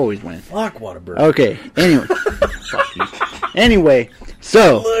will always win. Fuck Whataburger. Okay, anyway. Fuck you. Anyway,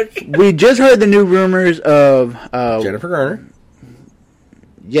 so, we just heard the new rumors of... Jennifer Garner.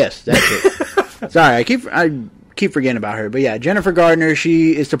 Yes, that's it. Sorry, I keep forgetting about her. But yeah, Jennifer Gardner,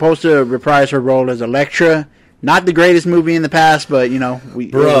 she is supposed to reprise her role as Elektra. Not the greatest movie in the past, but, you know...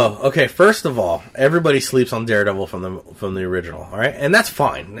 okay, first of all, everybody sleeps on Daredevil from the original, all right? And that's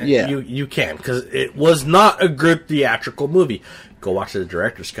fine. Yeah. You can, because it was not a good theatrical movie. Go watch the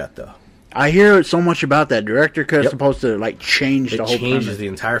director's cut, though. I hear so much about that. Director cut is supposed to, like, change the whole premise. It changes the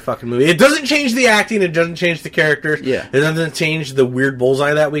entire fucking movie. It doesn't change the acting. It doesn't change the characters. Yeah. It doesn't change the weird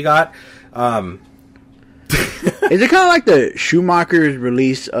bullseye that we got. Is it kind of like the Schumacher's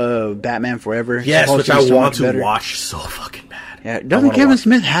release of Batman Forever? Yes, which I want to watch so fucking bad. Yeah, doesn't Kevin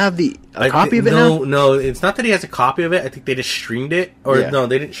Smith have a copy of it now? No, it's not that he has a copy of it. I think they just streamed it. No,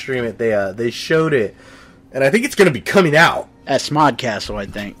 they didn't stream it. They showed it. And I think it's going to be coming out. At Smodcastle, I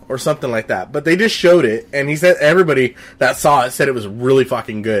think. Or something like that. But they just showed it, and he said everybody that saw it said it was really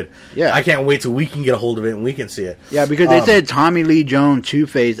fucking good. Yeah. I can't wait till we can get a hold of it and we can see it. Yeah, because they said Tommy Lee Jones,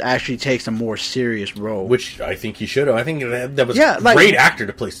 Two-Face, actually takes a more serious role. Which I think he should have. I think that was a great actor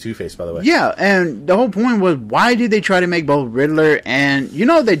to play Two-Face, by the way. Yeah, and the whole point was, why did they try to make both Riddler and... You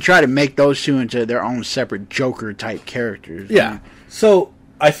know, they try to make those two into their own separate Joker-type characters. Yeah. So,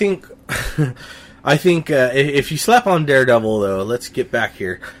 I think... if you slept on Daredevil, though, let's get back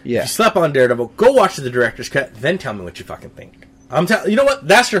here. Yeah. If you slept on Daredevil, go watch the director's cut, then tell me what you fucking think. You know what?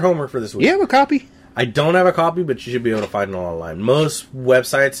 That's your homework for this week. You have a copy? I don't have a copy, but you should be able to find it online. Most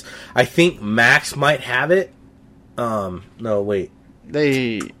websites, I think Max might have it. No, wait.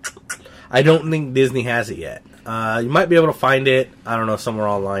 I don't think Disney has it yet. You might be able to find it, I don't know, somewhere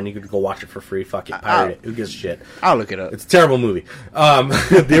online. You could go watch it for free. Fuck it, pirate it. Who gives a shit? I'll look it up. It's a terrible movie.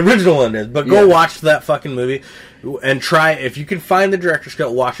 The original one is. But go watch that fucking movie and try, if you can find the director's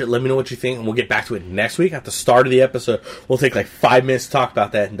cut, watch it. Let me know what you think, and we'll get back to it next week. At the start of the episode, we'll take like 5 minutes to talk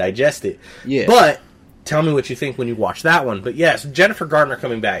about that and digest it. Yeah. But tell me what you think when you watch that one. But yes, Jennifer Gardner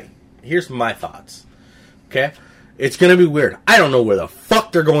coming back. Here's my thoughts. Okay? It's going to be weird. I don't know where the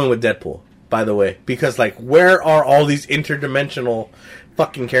fuck they're going with Deadpool. by the way, because like, where are all these interdimensional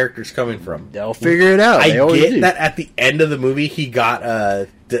fucking characters coming from? They'll figure it out. I get that at the end of the movie he got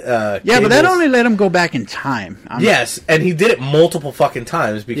but that only let him go back in time. Yes, and he did it multiple fucking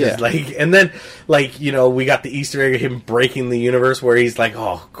times because like, and then like, you know, we got the Easter egg of him breaking the universe where he's like,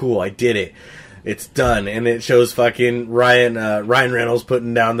 oh cool, I did it. It's done, and it shows fucking Ryan Reynolds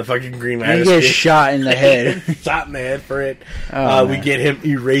putting down the fucking Green Lantern. He gets shot in the head. Shot in the head for it. We get him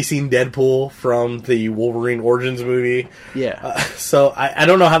erasing Deadpool from the Wolverine Origins movie. Yeah. So I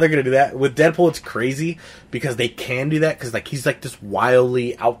don't know how they're gonna do that with Deadpool. It's crazy because they can do that because like he's like this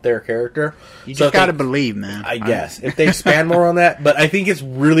wildly out there character. You just gotta believe, man. I guess if they expand more on that, but I think it's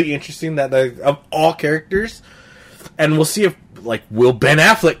really interesting that of all characters, and we'll see if like will Ben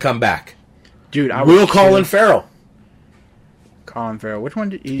Affleck come back. Dude, Colin Farrell. Colin Farrell. Which one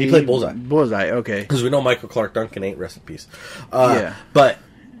did he played Bullseye? Bullseye, okay. Because we know Michael Clark Duncan ain't, rest in peace. Yeah. But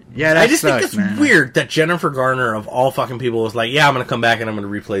yeah, I just think it's weird that Jennifer Garner, of all fucking people, was like, yeah, I'm going to come back and I'm going to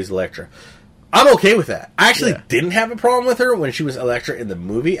replace Elektra. I'm okay with that. I actually didn't have a problem with her when she was Elektra in the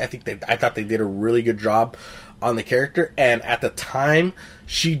movie. I thought they did a really good job on the character, and at the time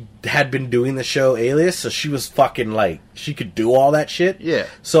she had been doing the show Alias, so she was fucking like, she could do all that shit. Yeah.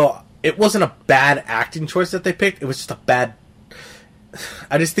 So it wasn't a bad acting choice that they picked. It was just a bad...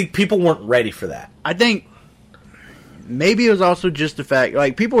 I just think people weren't ready for that. I think maybe it was also just the fact...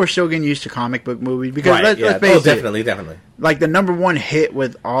 Like, people were still getting used to comic book movies. Because let's face it. Definitely. Like, the number one hit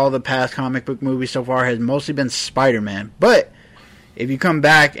with all the past comic book movies so far has mostly been Spider-Man. But if you come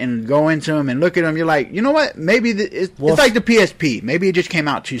back and go into them and look at them, you're like, you know what? Maybe it's like the PSP. Maybe it just came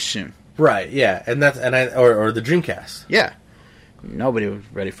out too soon. Right, yeah. Or the Dreamcast. Yeah. Nobody was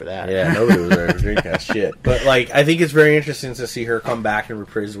ready for that. Yeah, nobody was ready for Dreamcast shit. But like, I think it's very interesting to see her come back and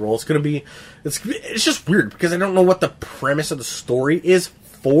reprise the role. It's gonna be, it's just weird because I don't know what the premise of the story is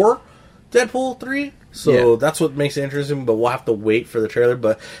for Deadpool 3. So that's what makes it interesting. But we'll have to wait for the trailer.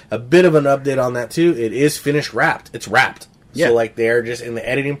 But a bit of an update on that too. It is finished, wrapped. It's wrapped. Yeah. So like they're just in the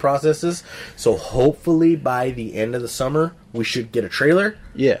editing processes. So hopefully by the end of the summer we should get a trailer.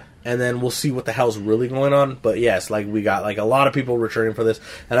 Yeah. And then we'll see what the hell's really going on. But yes, like we got like a lot of people returning for this.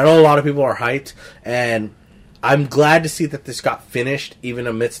 And I know a lot of people are hyped. And I'm glad to see that this got finished even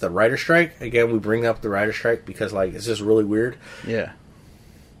amidst the writer's strike. Again, we bring up the writer's strike because like it's just really weird. Yeah.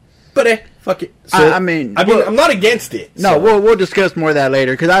 But fuck it. So, I'm not against it. No, we'll discuss more of that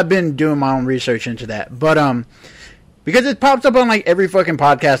later because I've been doing my own research into that. But because it pops up on like every fucking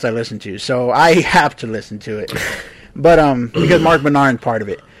podcast I listen to, so I have to listen to it. But because Mark Bernard's part of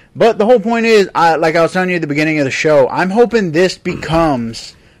it. But the whole point is, like I was telling you at the beginning of the show, I'm hoping this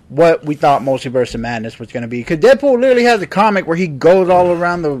becomes what we thought Multiverse of Madness was going to be. Because Deadpool literally has a comic where he goes all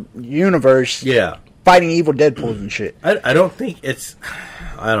around the universe fighting evil Deadpools and shit. I don't think it's...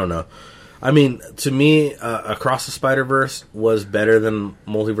 I don't know. I mean, to me, Across the Spider-Verse was better than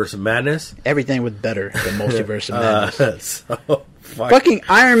Multiverse of Madness. Everything was better than Multiverse of Madness. Fucking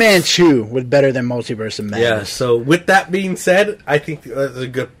Iron Man 2 was better than Multiverse of Madness. Yeah, so with that being said, I think that's a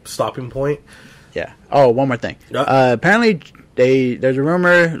good stopping point. Yeah. Oh, one more thing. Apparently, there's a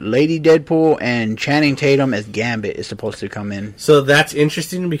rumor Lady Deadpool and Channing Tatum as Gambit is supposed to come in. So that's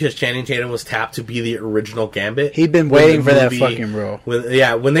interesting because Channing Tatum was tapped to be the original Gambit. He'd been waiting for that fucking role.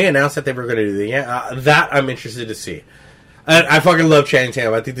 When they announced that they were going to do that, I'm interested to see. I fucking love Channing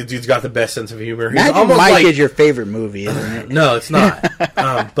Tatum. I think the dude's got the best sense of humor. Magic Mike is your favorite movie, isn't it? No, it's not.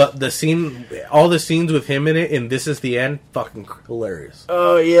 But all the scenes with him in it, and This Is the End, fucking hilarious.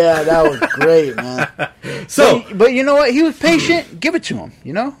 Oh yeah, that was great, man. But you know what? He was patient. Give it to him.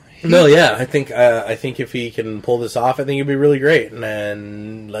 You know. I think if he can pull this off, I think it'd be really great. And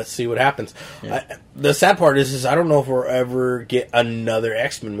then let's see what happens. Yeah. The sad part is I don't know if we'll ever get another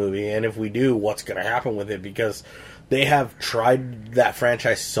X-Men movie, and if we do, what's going to happen with it? Because they have tried that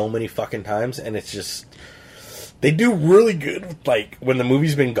franchise so many fucking times, and it's just... They do really good with, like, when the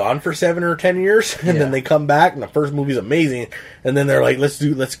movie's been gone for 7 or 10 years, and then they come back, and the first movie's amazing, and then they're like,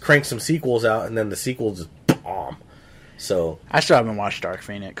 let's crank some sequels out, and then the sequels just bomb. So I still haven't watched Dark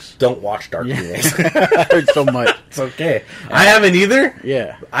Phoenix. Don't watch Dark Phoenix. I heard so much. It's okay. I haven't either.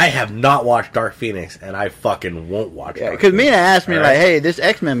 Yeah. I have not watched Dark Phoenix, and I fucking won't watch it. Because Mina asked me, like, hey, this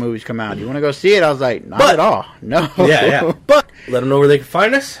X-Men movie's come out. Do you want to go see it? I was like, not at all. No. Yeah. But let them know where they can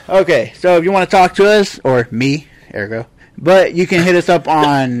find us. Okay. So if you want to talk to us, or me, ergo, but you can hit us up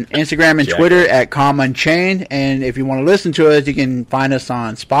on Instagram and Twitter at CalmUnchained. And if you want to listen to us, you can find us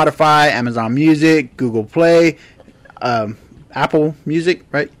on Spotify, Amazon Music, Google Play, Apple Music,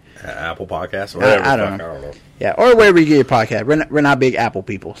 right? Apple Podcasts, whatever. I don't know. Yeah, or wherever you get your podcast. We're not big Apple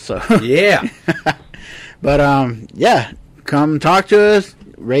people, so yeah. But come talk to us.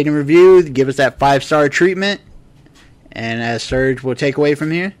 rate and review. Give us that 5-star treatment. And as Serge will take away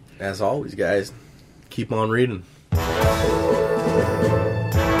from here. As always, guys, keep on reading.